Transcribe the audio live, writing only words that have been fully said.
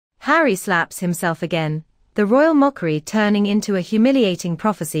Harry slaps himself again, the royal mockery turning into a humiliating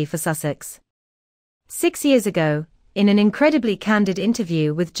prophecy for Sussex. 6 years ago, in an incredibly candid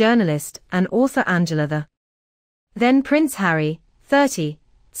interview with journalist and author Angela the then Prince Harry, 30,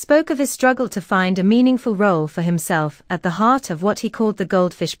 spoke of his struggle to find a meaningful role for himself at the heart of what he called the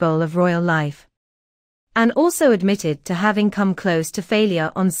goldfish bowl of royal life. And also admitted to having come close to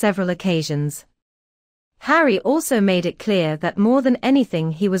failure on several occasions. Harry also made it clear that more than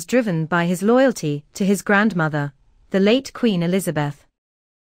anything he was driven by his loyalty to his grandmother, the late Queen Elizabeth.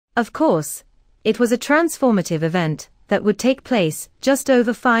 Of course, it was a transformative event that would take place just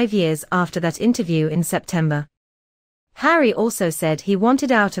over 5 years after that interview in September. Harry also said he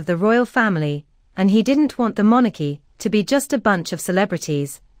wanted out of the royal family, and he didn't want the monarchy to be just a bunch of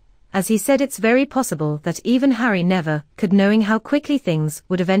celebrities, as he said it's very possible that even Harry never could, knowing how quickly things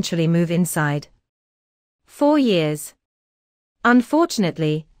would eventually move inside. 4 years.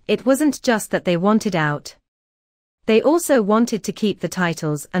 Unfortunately, it wasn't just that they wanted out. They also wanted to keep the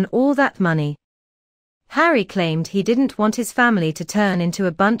titles and all that money. Harry claimed he didn't want his family to turn into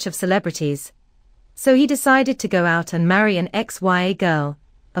a bunch of celebrities, so he decided to go out and marry an ex-YA girl,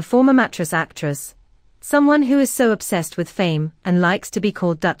 a former mattress actress, someone who is so obsessed with fame and likes to be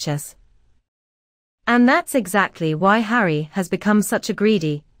called Duchess. And that's exactly why Harry has become such a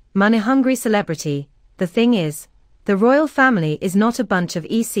greedy, money-hungry celebrity. The thing is, the royal family is not a bunch of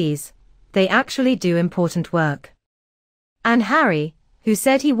ECs, they actually do important work. And Harry, who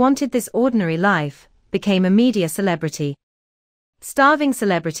said he wanted this ordinary life, became a media celebrity. Starving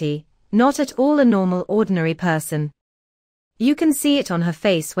celebrity, not at all a normal ordinary person. You can see it on her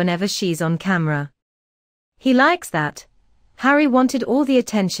face whenever she's on camera. He likes that. Harry wanted all the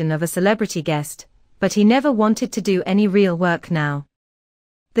attention of a celebrity guest, but he never wanted to do any real work now.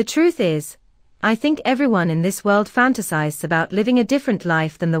 The truth is, I think everyone in this world fantasizes about living a different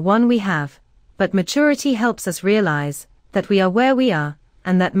life than the one we have, but maturity helps us realize that we are where we are,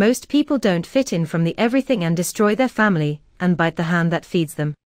 and that most people don't fit in from the everything and destroy their family and bite the hand that feeds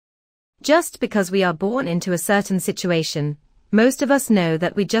them. Just because we are born into a certain situation, most of us know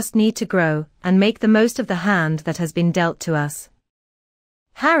that we just need to grow and make the most of the hand that has been dealt to us.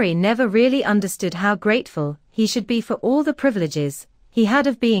 Harry never really understood how grateful he should be for all the privileges he had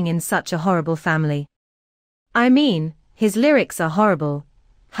of being in such a horrible family. I mean, his lyrics are horrible.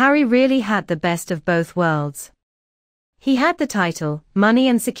 Harry really had the best of both worlds. He had the title, money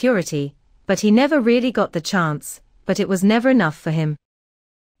and security, but he never really got the chance, but it was never enough for him.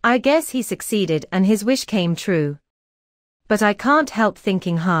 I guess he succeeded and his wish came true. But I can't help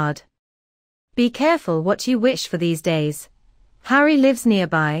thinking hard. Be careful what you wish for these days. Harry lives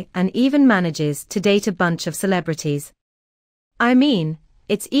nearby and even manages to date a bunch of celebrities. I mean,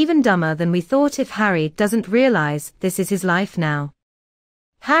 it's even dumber than we thought if Harry doesn't realize this is his life now.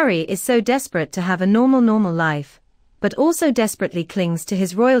 Harry is so desperate to have a normal life, but also desperately clings to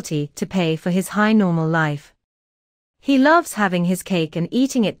his royalty to pay for his high normal life. He loves having his cake and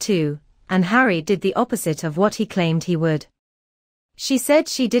eating it too, and Harry did the opposite of what he claimed he would. She said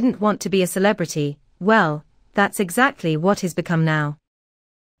she didn't want to be a celebrity. Well, that's exactly what he's become now.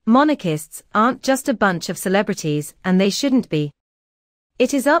 Monarchists aren't just a bunch of celebrities, and they shouldn't be.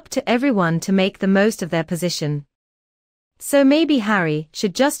 It is up to everyone to make the most of their position. So maybe Harry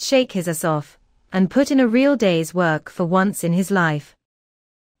should just shake his ass off and put in a real day's work for once in his life.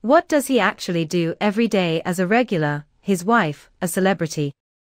 What does he actually do every day as a regular, his wife, a celebrity?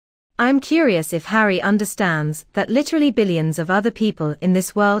 I'm curious if Harry understands that literally billions of other people in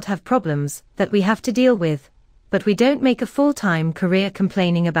this world have problems that we have to deal with, but we don't make a full-time career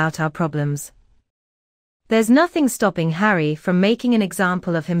complaining about our problems. There's nothing stopping Harry from making an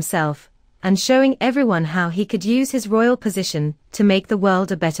example of himself and showing everyone how he could use his royal position to make the world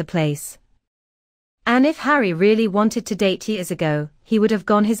a better place. And if Harry really wanted to date years ago, he would have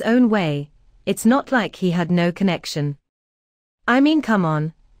gone his own way. It's not like he had no connection. I mean, come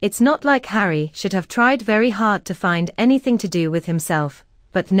on, it's not like Harry should have tried very hard to find anything to do with himself,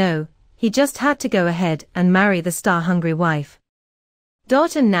 but no, he just had to go ahead and marry the star-hungry wife.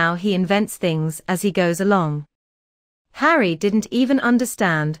 And now he invents things as he goes along. Harry didn't even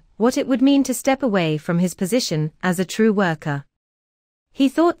understand what it would mean to step away from his position as a true worker. He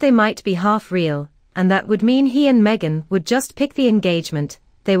thought they might be half real, and that would mean he and Meghan would just pick the engagement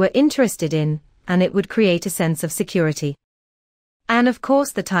they were interested in, and it would create a sense of security. And of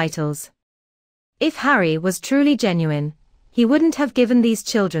course the titles. If Harry was truly genuine, he wouldn't have given these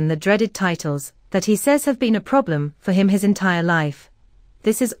children the dreaded titles that he says have been a problem for him his entire life.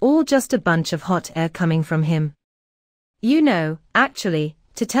 This is all just a bunch of hot air coming from him. You know, actually,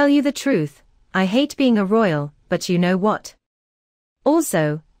 to tell you the truth, I hate being a royal, but you know what?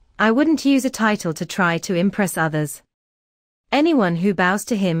 Also, I wouldn't use a title to try to impress others. Anyone who bows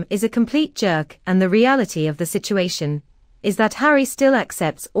to him is a complete jerk, and the reality of the situation is that Harry still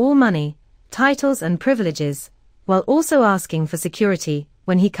accepts all money, titles and privileges, while also asking for security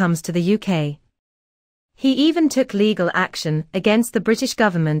when he comes to the UK. He even took legal action against the British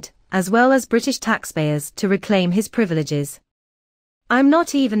government, as well as British taxpayers, to reclaim his privileges. I'm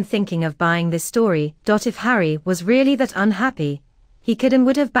not even thinking of buying this story. If Harry was really that unhappy, he could and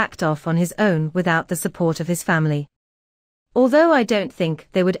would have backed off on his own without the support of his family. Although I don't think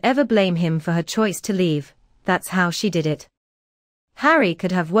they would ever blame him for her choice to leave, that's how she did it. Harry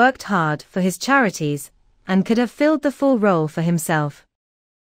could have worked hard for his charities, and could have filled the full role for himself.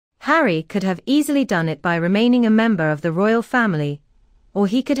 Harry could have easily done it by remaining a member of the royal family, or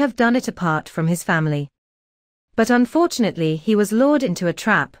he could have done it apart from his family. But unfortunately he was lured into a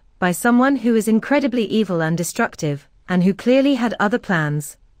trap by someone who is incredibly evil and destructive, and who clearly had other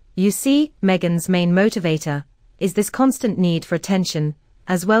plans. You see, Meghan's main motivator is this constant need for attention,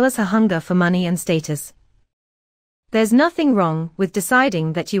 as well as her hunger for money and status. There's nothing wrong with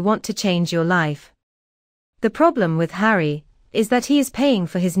deciding that you want to change your life. The problem with Harry is that he is paying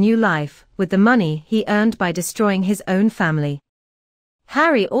for his new life with the money he earned by destroying his own family.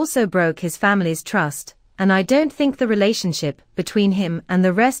 Harry also broke his family's trust, and I don't think the relationship between him and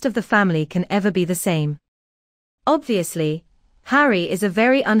the rest of the family can ever be the same. Obviously, Harry is a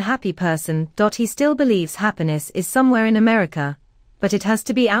very unhappy person. He still believes happiness is somewhere in America, but it has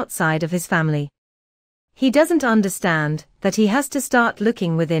to be outside of his family. He doesn't understand that he has to start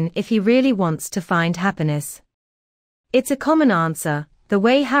looking within if he really wants to find happiness. It's a common answer, the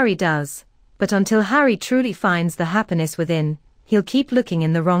way Harry does, but until Harry truly finds the happiness within, he'll keep looking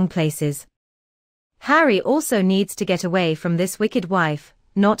in the wrong places. Harry also needs to get away from this wicked wife,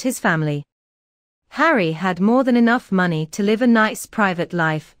 not his family. Harry had more than enough money to live a nice private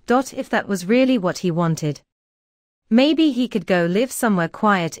life. If that was really what he wanted, maybe he could go live somewhere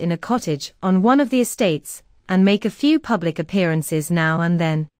quiet in a cottage on one of the estates, and make a few public appearances now and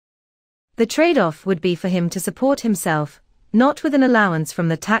then. The trade-off would be for him to support himself, not with an allowance from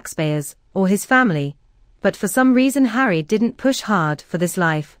the taxpayers or his family, but for some reason Harry didn't push hard for this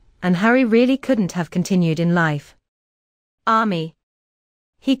life, and Harry really couldn't have continued in life. Army.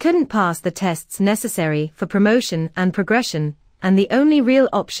 He couldn't pass the tests necessary for promotion and progression, and the only real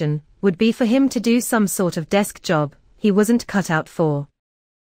option would be for him to do some sort of desk job he wasn't cut out for.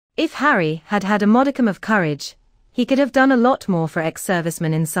 If Harry had had a modicum of courage, he could have done a lot more for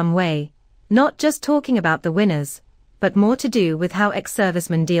ex-servicemen in some way, not just talking about the winners, but more to do with how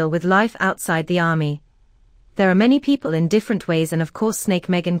ex-servicemen deal with life outside the army. There are many people in different ways, and of course Snake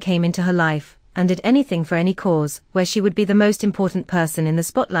Meghan came into her life and did anything for any cause where she would be the most important person in the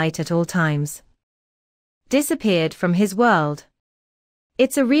spotlight at all times. Disappeared from his world.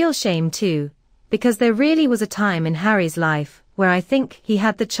 It's a real shame too, because there really was a time in Harry's life where I think he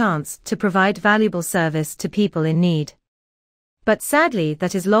had the chance to provide valuable service to people in need. But sadly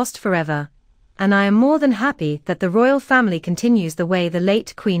that is lost forever, and I am more than happy that the royal family continues the way the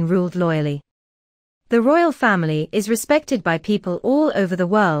late Queen ruled loyally. The royal family is respected by people all over the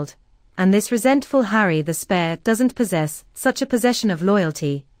world, and this resentful Harry the Spare doesn't possess such a possession of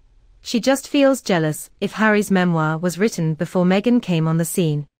loyalty. She just feels jealous. If Harry's memoir was written before Meghan came on the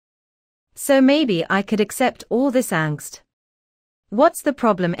scene, so maybe I could accept all this angst. What's the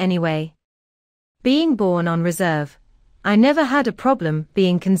problem anyway? Being born on reserve. I never had a problem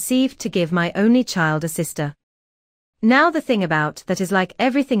being conceived to give my only child a sister. Now the thing about that is, like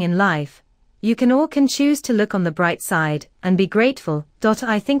everything in life, you can choose to look on the bright side and be grateful.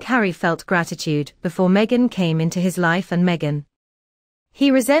 I think Harry felt gratitude before Meghan came into his life, and Meghan.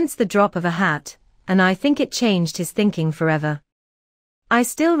 He resents the drop of a hat, and I think it changed his thinking forever. I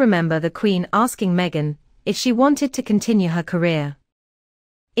still remember the Queen asking Meghan if she wanted to continue her career.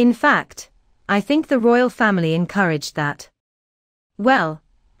 In fact, I think the royal family encouraged that. Well,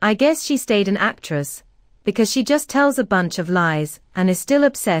 I guess she stayed an actress, because she just tells a bunch of lies and is still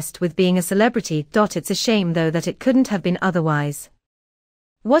obsessed with being a celebrity. It's a shame though that it couldn't have been otherwise.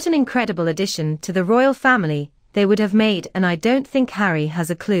 What an incredible addition to the royal family they would have made, and I don't think Harry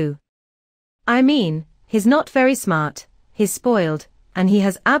has a clue. I mean, he's not very smart, he's spoiled, and he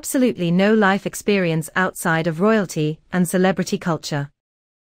has absolutely no life experience outside of royalty and celebrity culture.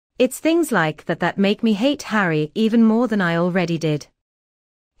 It's things like that make me hate Harry even more than I already did.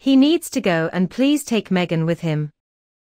 He needs to go, and please take Meghan with him.